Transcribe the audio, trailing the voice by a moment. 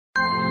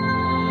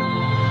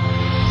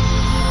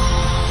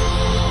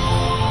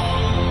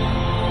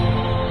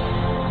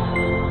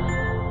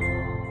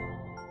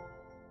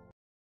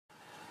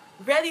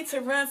ready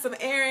to run some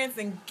errands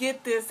and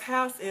get this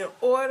house in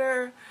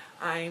order.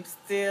 I'm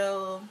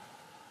still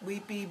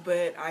weepy,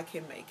 but I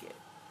can make it.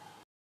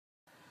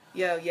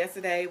 Yo,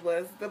 yesterday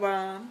was the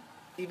bomb.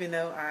 Even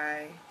though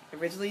I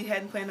originally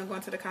hadn't planned on going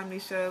to the comedy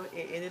show,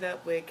 it ended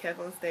up with Kev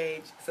on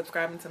stage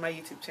subscribing to my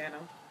YouTube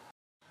channel.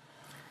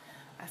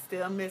 I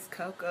still miss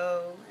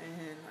Coco,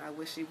 and I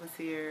wish he was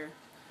here,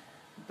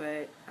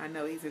 but I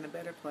know he's in a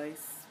better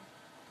place.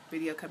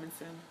 Video coming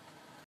soon.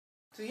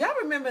 Do y'all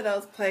remember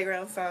those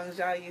playground songs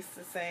y'all used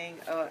to sing?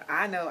 Oh,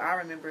 I know I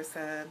remember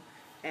some,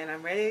 and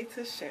I'm ready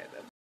to share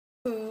them.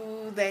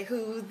 Who they,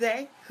 who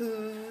they,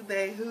 who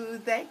they, who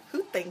they,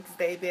 who thinks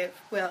they bad?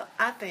 Well,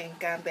 I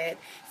think I'm bad.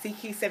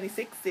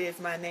 CQ76 is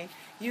my name.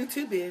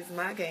 YouTube is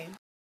my game.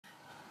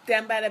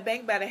 Down by the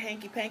bank, by the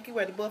hanky-panky,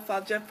 where the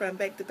bullfrog jump from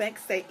bank to bank.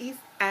 Say east,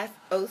 ass,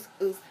 os,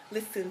 oos.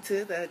 Listen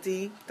to the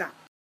ding-dong.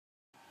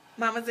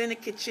 Mama's in the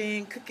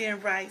kitchen,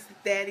 cooking rice.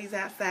 Daddy's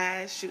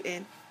outside,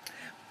 shooting.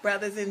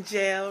 Brothers in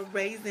jail,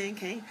 raising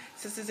cane.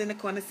 Sisters in the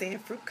corner saying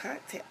fruit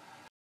cocktail.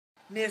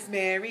 Miss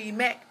Mary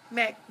Mac,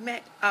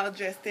 all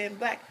dressed in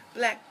black,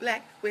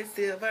 with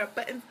silver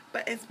buttons,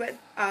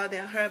 all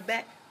down her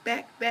back.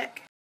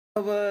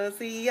 Bubble,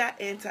 see, I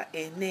enter,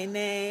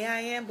 nay, I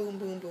am, boom,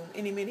 boom, boom.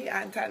 Any minute,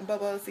 I'm tight,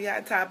 bubble, see,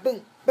 I tie,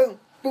 boom, boom,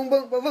 boom,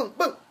 boom, boom, boom,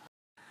 boom.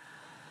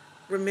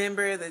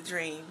 Remember the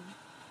dream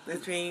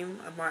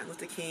of Martin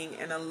Luther King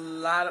and a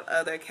lot of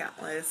other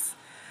countless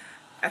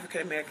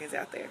African Americans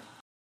out there.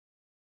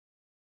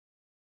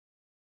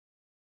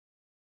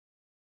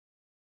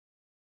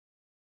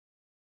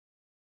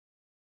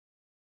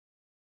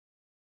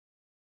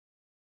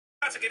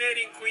 That's a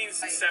Canadian Queen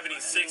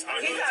 76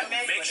 on YouTube.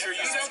 Make sure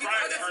you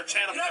subscribe to her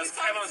channel because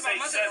Kevin on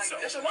stage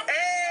said so.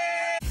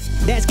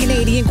 That's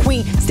Canadian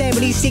Queen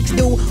 76,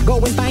 dude. Go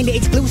and find it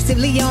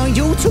exclusively on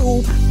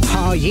YouTube.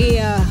 Oh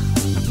yeah.